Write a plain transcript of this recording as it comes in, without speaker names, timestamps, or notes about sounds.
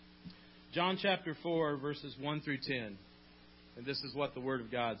John chapter 4, verses 1 through 10. And this is what the Word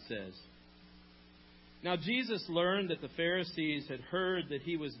of God says. Now Jesus learned that the Pharisees had heard that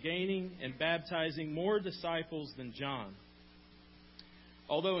he was gaining and baptizing more disciples than John.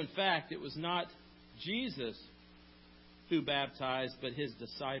 Although in fact it was not Jesus who baptized, but his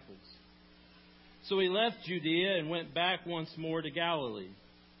disciples. So he left Judea and went back once more to Galilee.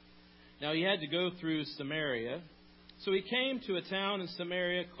 Now he had to go through Samaria. So he came to a town in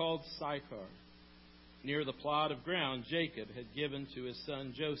Samaria called Sychar, near the plot of ground Jacob had given to his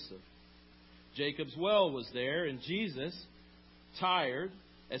son Joseph. Jacob's well was there, and Jesus, tired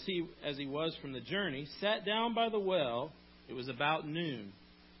as he was from the journey, sat down by the well. It was about noon.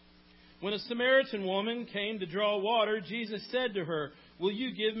 When a Samaritan woman came to draw water, Jesus said to her, "Will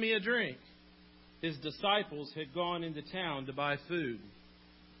you give me a drink?" His disciples had gone into town to buy food.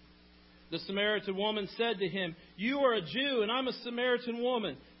 The Samaritan woman said to him, "You are a Jew, and I'm a Samaritan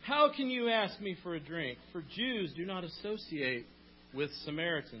woman. How can you ask me for a drink? For Jews do not associate with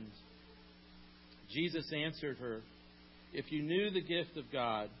Samaritans." Jesus answered her, "If you knew the gift of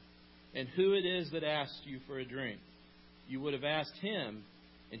God and who it is that asks you for a drink, you would have asked him,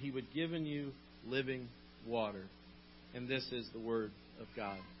 and he would have given you living water." And this is the word of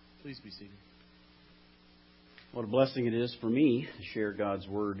God. Please be seated. What a blessing it is for me to share God's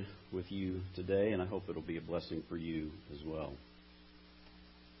Word with you today, and I hope it'll be a blessing for you as well.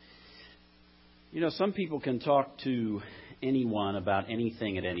 You know, some people can talk to anyone about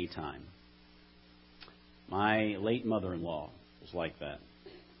anything at any time. My late mother-in-law was like that.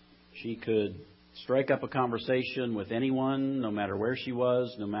 She could strike up a conversation with anyone, no matter where she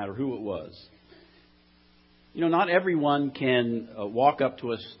was, no matter who it was. You know, not everyone can walk up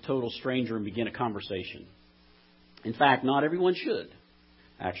to a total stranger and begin a conversation. In fact, not everyone should,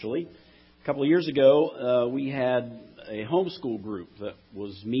 actually. A couple of years ago, we had a homeschool group that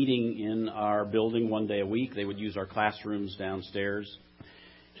was meeting in our building one day a week. They would use our classrooms downstairs.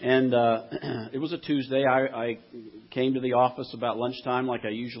 And it was a Tuesday. I came to the office about lunchtime like I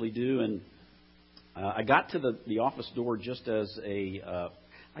usually do, and I got to the office door just as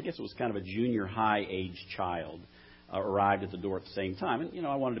I guess it was kind of a junior high age child arrived at the door at the same time. And, you know,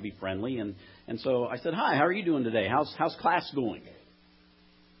 I wanted to be friendly. And so I said, "Hi, how are you doing today? How's class going?"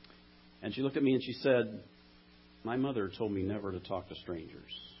 And she looked at me and she said, "My mother told me never to talk to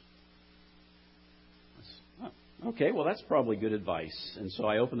strangers." I said, "Oh, okay, well, that's probably good advice." And so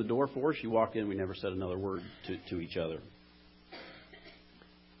I opened the door for her. She walked in. We never said another word to each other.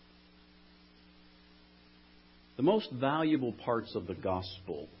 The most valuable parts of the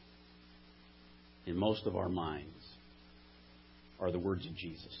gospel in most of our minds are the words of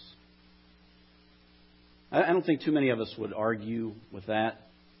Jesus. I don't think too many of us would argue with that.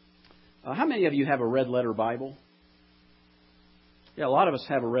 How many of you have a red letter Bible? Yeah, a lot of us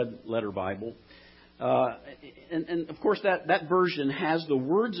have a red letter Bible. And of course, that version has the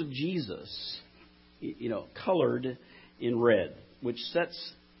words of Jesus, you know, colored in red, which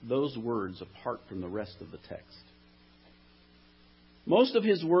sets those words apart from the rest of the text. Most of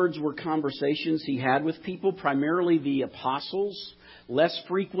his words were conversations he had with people, primarily the apostles. Less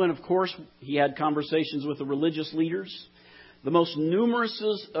frequent, of course, he had conversations with the religious leaders. The most numerous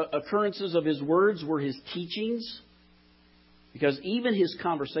occurrences of his words were his teachings, because even his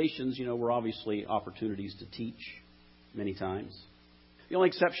conversations, you know, were obviously opportunities to teach many times. The only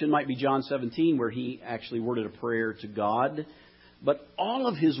exception might be John 17, where he actually worded a prayer to God. But all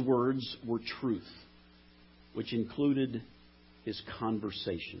of his words were truth, which included his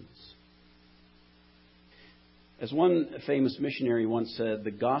conversations. As one famous missionary once said,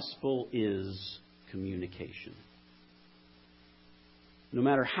 the gospel is communication. No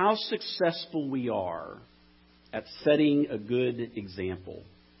matter how successful we are at setting a good example,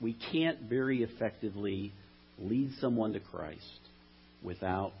 we can't very effectively lead someone to Christ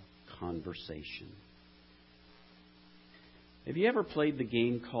without conversation. Have you ever played the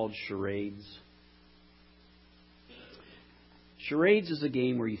game called charades? Charades is a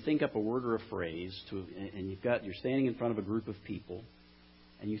game where you think up a word or a phrase, and you're standing in front of a group of people,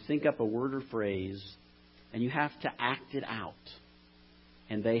 and you think up a word or phrase, and you have to act it out,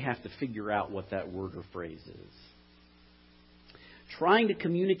 and they have to figure out what that word or phrase is. Trying to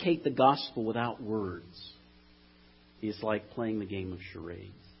communicate the gospel without words is like playing the game of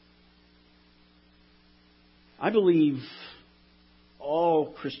charades. I believe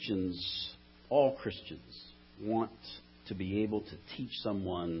all Christians want to be able to teach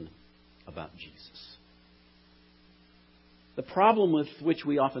someone about Jesus. The problem with which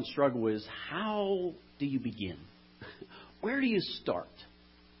we often struggle is, how do you begin? Where do you start?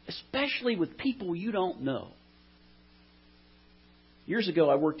 Especially with people you don't know. Years ago,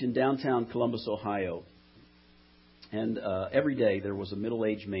 I worked in downtown Columbus, Ohio. And every day there was a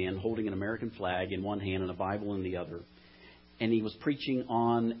middle-aged man holding an American flag in one hand and a Bible in the other. And he was preaching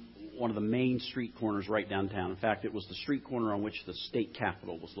on one of the main street corners right downtown. In fact, it was the street corner on which the state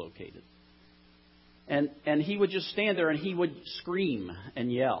capitol was located. And he would just stand there and he would scream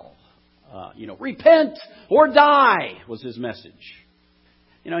and yell. Repent or die was his message.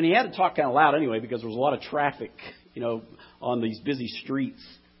 And he had to talk kind of loud anyway because there was a lot of traffic, on these busy streets.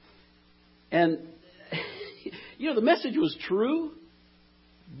 And, the message was true,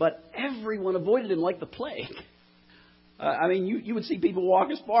 but everyone avoided him like the plague. You would see people walk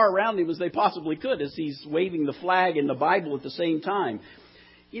as far around him as they possibly could as he's waving the flag and the Bible at the same time.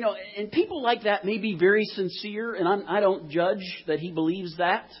 And people like that may be very sincere, and I don't judge that he believes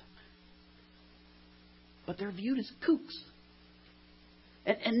that. But they're viewed as kooks.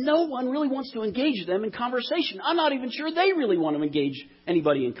 And no one really wants to engage them in conversation. I'm not even sure they really want to engage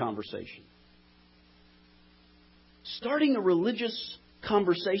anybody in conversation. Starting a religious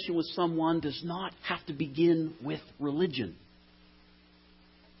conversation with someone does not have to begin with religion.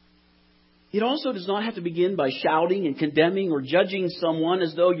 It also does not have to begin by shouting and condemning or judging someone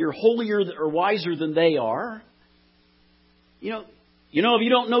as though you're holier or wiser than they are. If you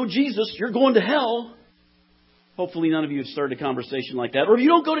don't know Jesus, you're going to hell. Hopefully none of you have started a conversation like that. Or if you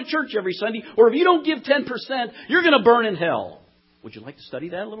don't go to church every Sunday, or if you don't give 10%, you're going to burn in hell. Would you like to study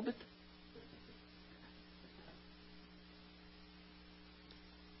that a little bit?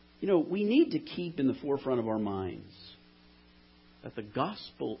 We need to keep in the forefront of our minds that the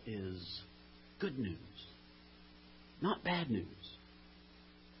gospel is good news, not bad news.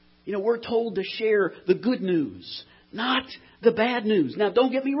 We're told to share the good news, not the bad news. Now,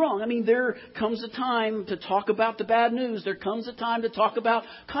 don't get me wrong. There comes a time to talk about the bad news. There comes a time to talk about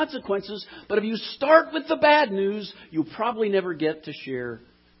consequences. But if you start with the bad news, you'll probably never get to share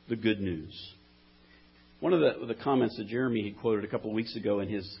the good news. One of the comments that Jeremy had quoted a couple of weeks ago in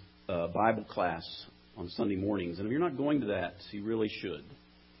his Bible class on Sunday mornings, and if you're not going to that, you really should.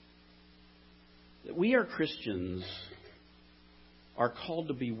 That we are Christians are called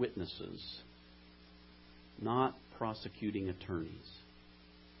to be witnesses, not prosecuting attorneys.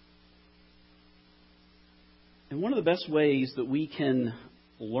 And one of the best ways that we can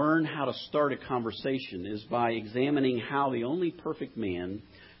learn how to start a conversation is by examining how the only perfect man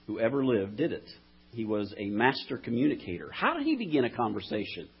who ever lived did it. He was a master communicator. How did he begin a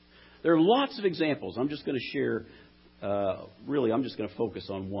conversation? There are lots of examples. I'm just going to share, I'm just going to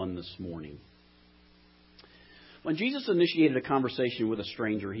focus on one this morning. When Jesus initiated a conversation with a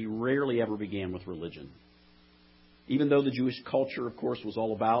stranger, he rarely ever began with religion. Even though the Jewish culture, of course, was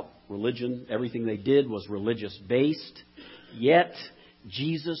all about religion, everything they did was religious-based, yet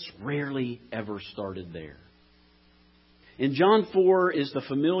Jesus rarely ever started there. In John 4 is the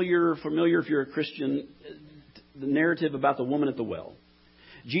familiar if you're a Christian, the narrative about the woman at the well.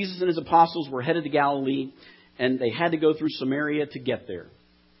 Jesus and his apostles were headed to Galilee, and they had to go through Samaria to get there.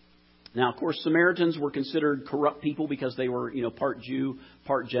 Now, of course, Samaritans were considered corrupt people because they were, part Jew,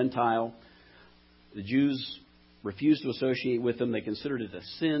 part Gentile. The Jews refused to associate with them. They considered it a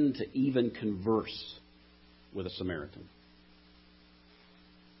sin to even converse with a Samaritan.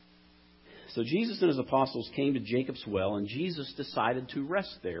 So Jesus and his apostles came to Jacob's well, and Jesus decided to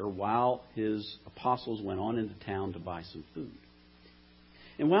rest there while his apostles went on into town to buy some food.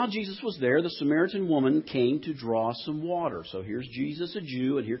 And while Jesus was there, the Samaritan woman came to draw some water. So here's Jesus, a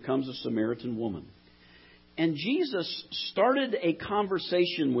Jew, and here comes a Samaritan woman. And Jesus started a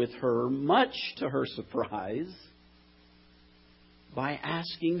conversation with her, much to her surprise, by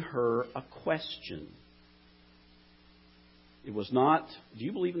asking her a question. It was not, do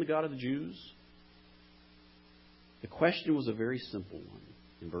you believe in the God of the Jews? The question was a very simple one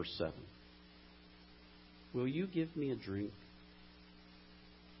in verse 7. Will you give me a drink?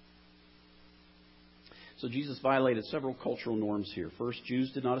 So Jesus violated several cultural norms here. First,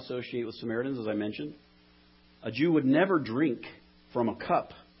 Jews did not associate with Samaritans, as I mentioned. A Jew would never drink from a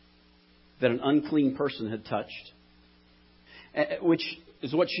cup that an unclean person had touched, which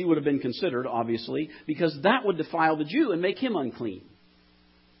is what she would have been considered, obviously, because that would defile the Jew and make him unclean.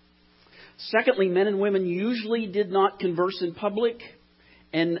 Secondly, men and women usually did not converse in public,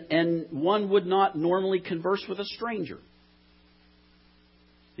 and one would not normally converse with a stranger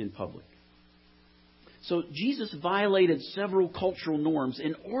in public. So Jesus violated several cultural norms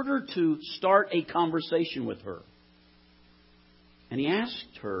in order to start a conversation with her. And he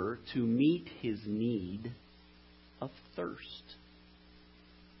asked her to meet his need of thirst.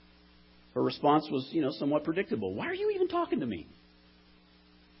 Her response was, somewhat predictable. Why are you even talking to me?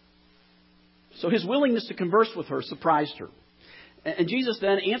 So his willingness to converse with her surprised her. And Jesus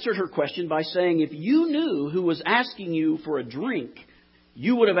then answered her question by saying, if you knew who was asking you for a drink,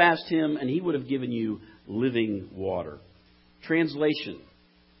 you would have asked him and he would have given you living water. Translation.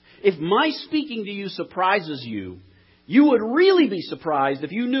 If my speaking to you surprises you, you would really be surprised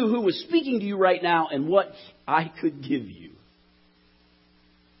if you knew who was speaking to you right now and what I could give you.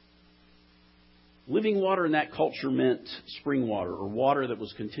 Living water in that culture meant spring water or water that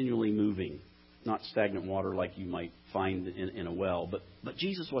was continually moving, not stagnant water like you might find in a well. But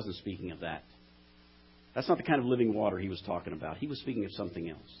Jesus wasn't speaking of that. That's not the kind of living water he was talking about. He was speaking of something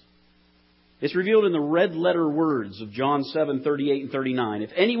else. It's revealed in the red letter words of John 7:38 and 39.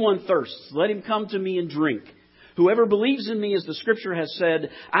 If anyone thirsts, let him come to me and drink. Whoever believes in me, as the Scripture has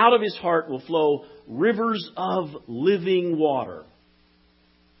said, out of his heart will flow rivers of living water.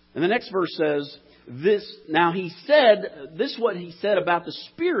 And the next verse says, Now he said, this is what he said about the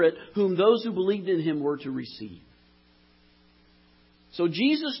Spirit, whom those who believed in him were to receive. So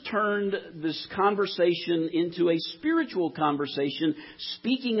Jesus turned this conversation into a spiritual conversation,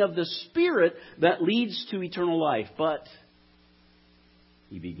 speaking of the Spirit that leads to eternal life. But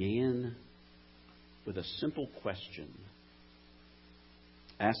he began with a simple question,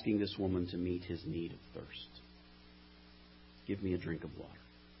 asking this woman to meet his need of thirst. Give me a drink of water.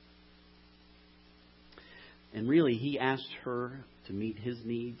 And really, he asked her to meet his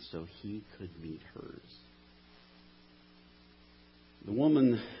need so he could meet hers. The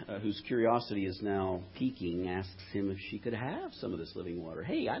woman whose curiosity is now piquing asks him if she could have some of this living water.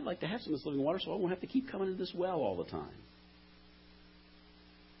 Hey, I'd like to have some of this living water so I won't have to keep coming to this well all the time.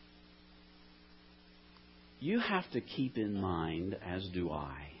 You have to keep in mind, as do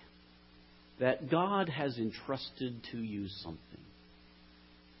I, that God has entrusted to you something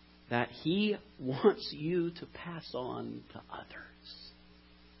that He wants you to pass on to others.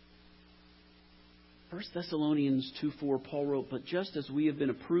 1 Thessalonians 2:4, Paul wrote, But just as we have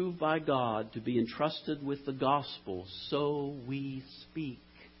been approved by God to be entrusted with the gospel, so we speak.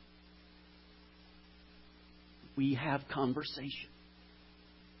 We have conversation.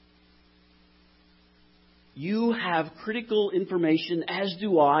 You have critical information, as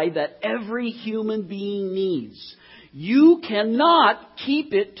do I, that every human being needs. You cannot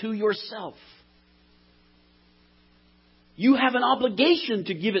keep it to yourself. You have an obligation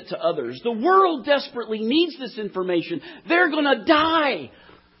to give it to others. The world desperately needs this information. They're going to die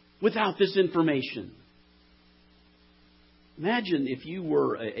without this information. Imagine if you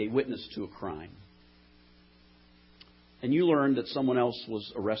were a witness to a crime and you learned that someone else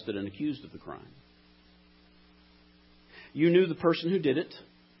was arrested and accused of the crime. You knew the person who did it,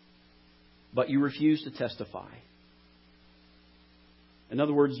 but you refused to testify. In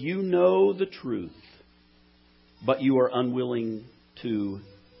other words, you know the truth, but you are unwilling to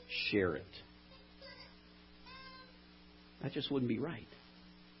share it. That just wouldn't be right,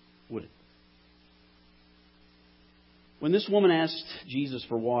 would it? When this woman asked Jesus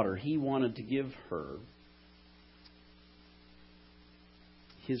for water, He wanted to give her.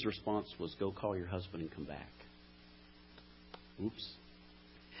 His response was, Go call your husband and come back. Oops.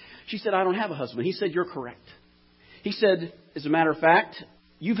 She said, I don't have a husband. He said, You're correct. He said, as a matter of fact,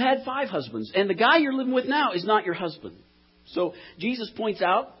 you've had 5 husbands, and the guy you're living with now is not your husband. So Jesus points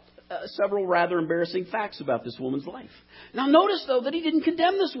out several rather embarrassing facts about this woman's life. Now notice, though, that He didn't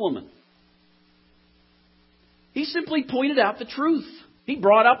condemn this woman. He simply pointed out the truth. He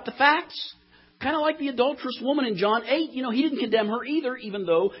brought up the facts. Kind of like the adulterous woman in John 8. You know, He didn't condemn her either, even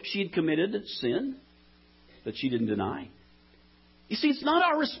though she had committed sin that she didn't deny. You see, it's not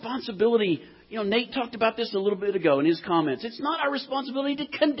our responsibility. You know, Nate talked about this a little bit ago in his comments. It's not our responsibility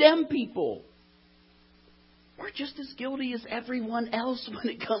to condemn people. We're just as guilty as everyone else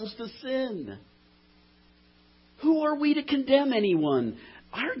when it comes to sin. Who are we to condemn anyone?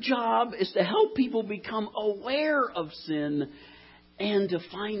 Our job is to help people become aware of sin and to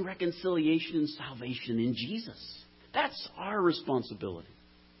find reconciliation and salvation in Jesus. That's our responsibility.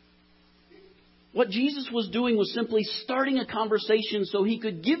 What Jesus was doing was simply starting a conversation so He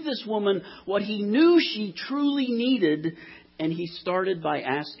could give this woman what He knew she truly needed. And He started by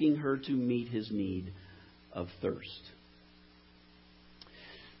asking her to meet His need of thirst.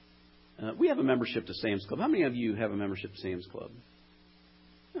 We have a membership to Sam's Club. How many of you have a membership to Sam's Club?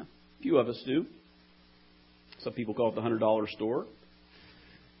 Yeah, a few of us do. Some people call it the $100 store.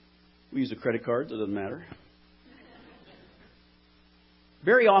 We use a credit card, so it doesn't matter.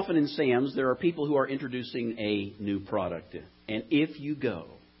 Very often in Sam's, there are people who are introducing a new product. And if you go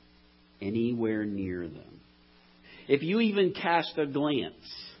anywhere near them, if you even cast a glance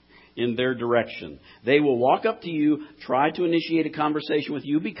in their direction, they will walk up to you, try to initiate a conversation with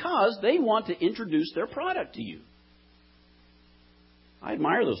you because they want to introduce their product to you. I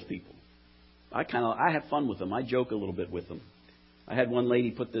admire those people. I have fun with them. I joke a little bit with them. I had one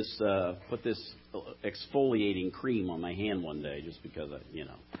lady put this exfoliating cream on my hand one day just because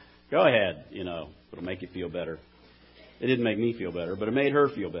go ahead, it'll make you feel better. It didn't make me feel better, but it made her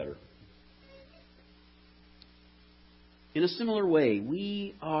feel better. In a similar way,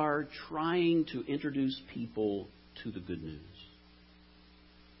 we are trying to introduce people to the good news.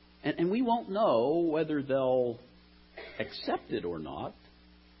 And we won't know whether they'll accept it or not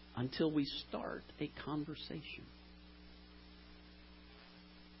until we start a conversation.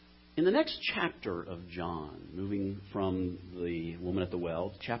 In the next chapter of John, moving from the woman at the well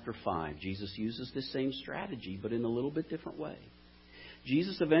to chapter 5, Jesus uses this same strategy, but in a little bit different way.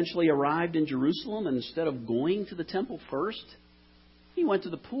 Jesus eventually arrived in Jerusalem, and instead of going to the temple first, he went to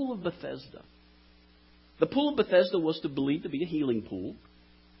the pool of Bethesda. The pool of Bethesda was believed to be a healing pool.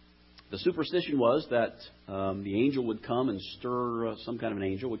 The superstition was that the angel would come and stir, some kind of an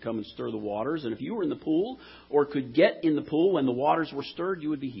angel would come and stir the waters. And if you were in the pool or could get in the pool when the waters were stirred, you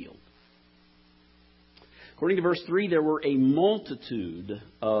would be healed. According to verse 3, there were a multitude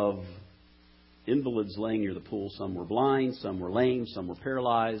of invalids laying near the pool. Some were blind, some were lame, some were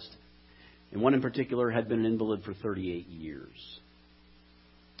paralyzed. And one in particular had been an invalid for 38 years.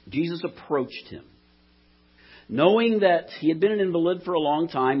 Jesus approached him, knowing that he had been an invalid for a long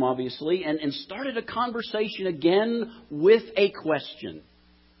time, obviously, and started a conversation again with a question.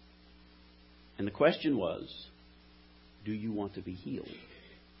 And the question was, do you want to be healed?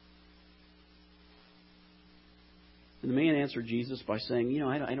 And the man answered Jesus by saying,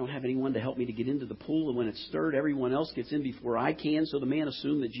 I don't have anyone to help me to get into the pool, and when it's stirred, everyone else gets in before I can. So the man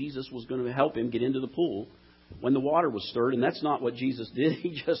assumed that Jesus was going to help him get into the pool when the water was stirred, and that's not what Jesus did.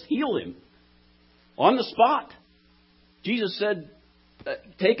 He just healed him on the spot. Jesus said,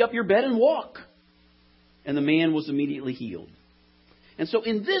 take up your bed and walk. And the man was immediately healed. And so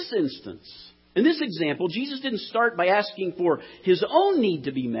in this instance, in this example, Jesus didn't start by asking for his own need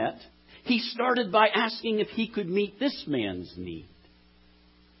to be met. He started by asking if he could meet this man's need.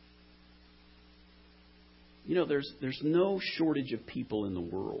 There's no shortage of people in the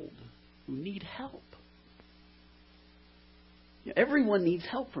world who need help. Everyone needs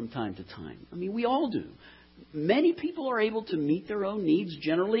help from time to time. We all do. Many people are able to meet their own needs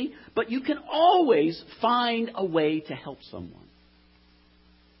generally, but you can always find a way to help someone.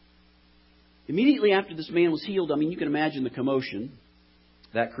 Immediately after this man was healed, you can imagine the commotion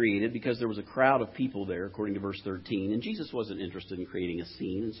that created because there was a crowd of people there, according to verse 13, and Jesus wasn't interested in creating a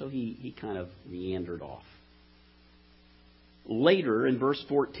scene, and so he kind of meandered off. Later, in verse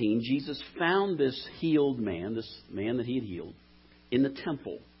 14, Jesus found this healed man, this man that he had healed, in the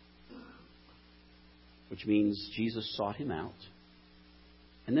temple, which means Jesus sought him out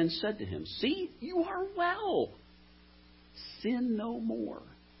and then said to him, "See, you are well. Sin no more,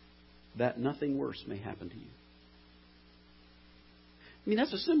 that nothing worse may happen to you."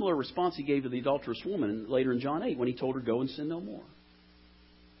 That's a similar response he gave to the adulterous woman later in John 8 when he told her, "Go and sin no more."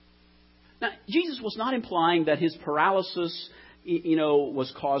 Now, Jesus was not implying that his paralysis,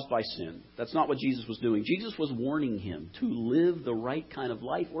 was caused by sin. That's not what Jesus was doing. Jesus was warning him to live the right kind of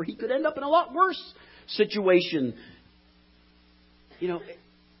life where he could end up in a lot worse situation,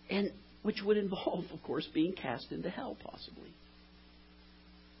 and which would involve, of course, being cast into hell, possibly.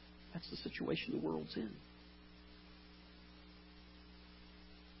 That's the situation the world's in.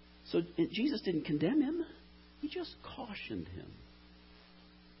 So Jesus didn't condemn him. He just cautioned him.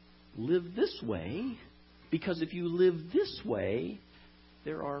 Live this way, because if you live this way,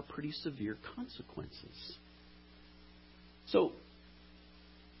 there are pretty severe consequences. So,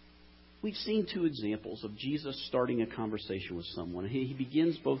 we've seen two examples of Jesus starting a conversation with someone. He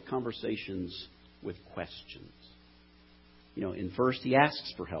begins both conversations with questions. In first, he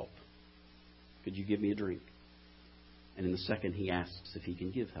asks for help. Could you give me a drink? And in the second, he asks if he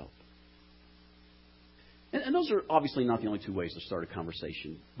can give help. And those are obviously not the only two ways to start a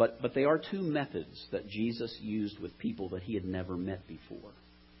conversation, but they are two methods that Jesus used with people that he had never met before.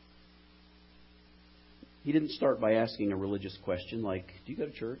 He didn't start by asking a religious question like, do you go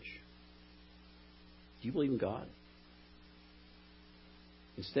to church? Do you believe in God?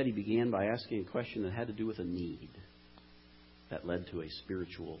 Instead, he began by asking a question that had to do with a need that led to a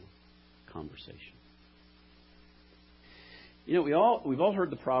spiritual conversation. We've all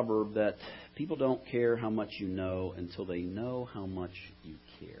heard the proverb that people don't care how much you know until they know how much you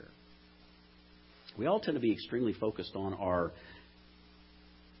care. We all tend to be extremely focused on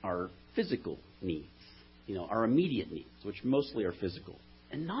our physical needs, our immediate needs, which mostly are physical,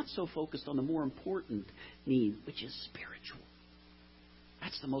 and not so focused on the more important need, which is spiritual.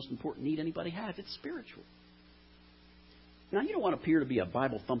 That's the most important need anybody has. It's spiritual. Now, you don't want to appear to be a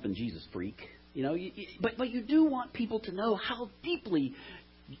Bible-thumping Jesus freak, but you do want people to know how deeply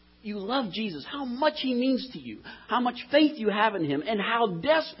you love Jesus, how much He means to you, how much faith you have in Him, and how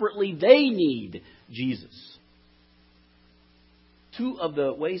desperately they need Jesus. Two of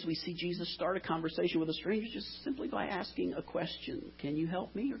the ways we see Jesus start a conversation with a stranger just simply by asking a question. Can you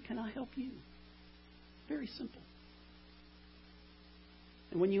help me or can I help you? Very simple.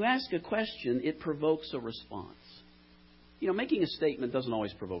 And when you ask a question, it provokes a response. Making a statement doesn't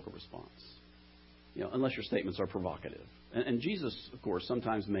always provoke a response, unless your statements are provocative. And Jesus, of course,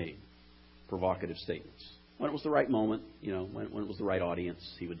 sometimes made provocative statements. When it was the right moment, when it was the right audience,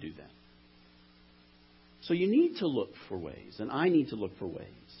 He would do that. So you need to look for ways, and I need to look for ways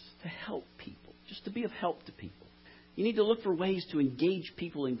to help people, just to be of help to people. You need to look for ways to engage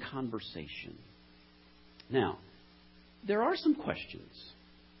people in conversation. Now, there are some questions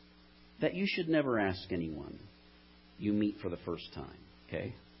that you should never ask anyone you meet for the first time,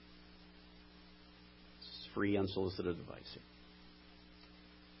 okay? This is free, unsolicited advice here.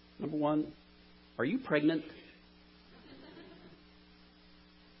 Number one, are you pregnant?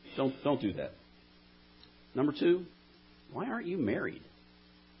 Don't do that. Number two, why aren't you married?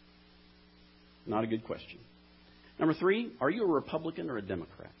 Not a good question. Number three, are you a Republican or a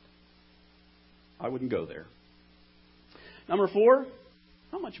Democrat? I wouldn't go there. Number four,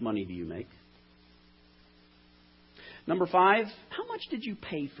 how much money do you make? Number five, how much did you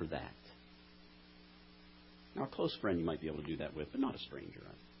pay for that? Now, a close friend you might be able to do that with, but not a stranger.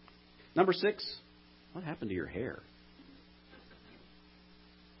 Number six, what happened to your hair?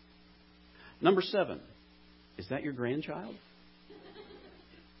 Number seven, is that your grandchild?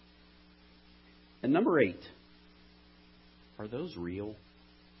 And number eight, are those real?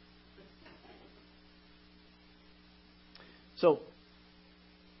 So,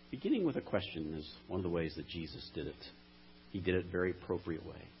 beginning with a question is one of the ways that Jesus did it. He did it a very appropriate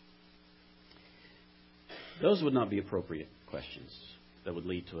way. Those would not be appropriate questions that would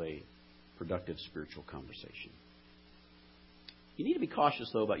lead to a productive spiritual conversation. You need to be cautious,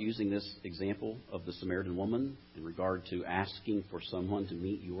 though, about using this example of the Samaritan woman in regard to asking for someone to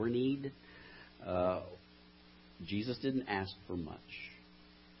meet your need. Jesus didn't ask for much,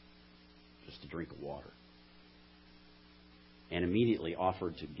 just a drink of water, and immediately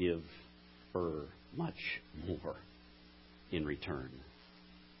offered to give her much more in return.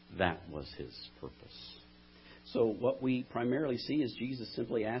 That was His purpose. So what we primarily see is Jesus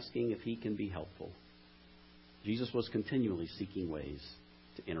simply asking if He can be helpful. Jesus was continually seeking ways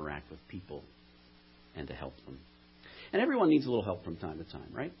to interact with people and to help them. And everyone needs a little help from time to time,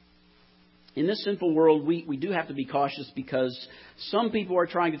 right? In this sinful world, we do have to be cautious because some people are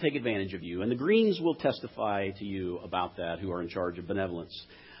trying to take advantage of you. And the Greens will testify to you about that, who are in charge of benevolence.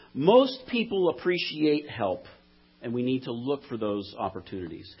 Most people appreciate help, and we need to look for those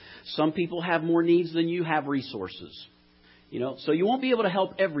opportunities. Some people have more needs than you have resources. So you won't be able to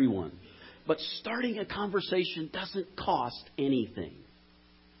help everyone. But starting a conversation doesn't cost anything.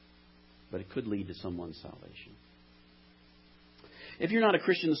 But it could lead to someone's salvation. If you're not a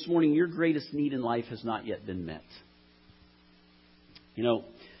Christian this morning, your greatest need in life has not yet been met.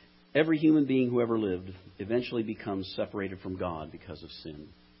 Every human being who ever lived eventually becomes separated from God because of sin.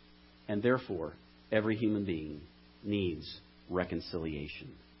 And therefore, every human being needs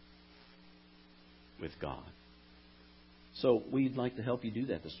reconciliation with God. So we'd like to help you do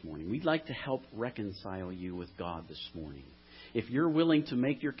that this morning. We'd like to help reconcile you with God this morning. If you're willing to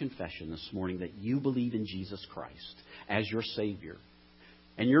make your confession this morning that you believe in Jesus Christ as your Savior,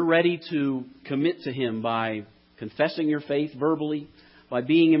 and you're ready to commit to Him by confessing your faith verbally, by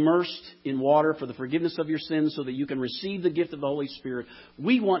being immersed in water for the forgiveness of your sins so that you can receive the gift of the Holy Spirit,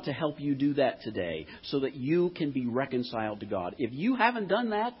 we want to help you do that today so that you can be reconciled to God. If you haven't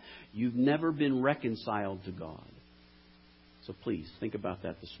done that, you've never been reconciled to God. So please think about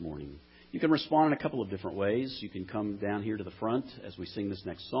that this morning. You can respond in a couple of different ways. You can come down here to the front as we sing this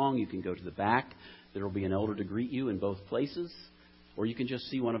next song. You can go to the back. There will be an elder to greet you in both places. Or you can just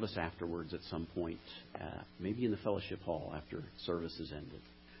see one of us afterwards at some point, maybe in the fellowship hall after service is ended.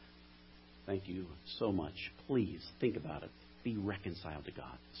 Thank you so much. Please think about it. Be reconciled to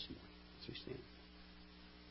God this morning as we stand.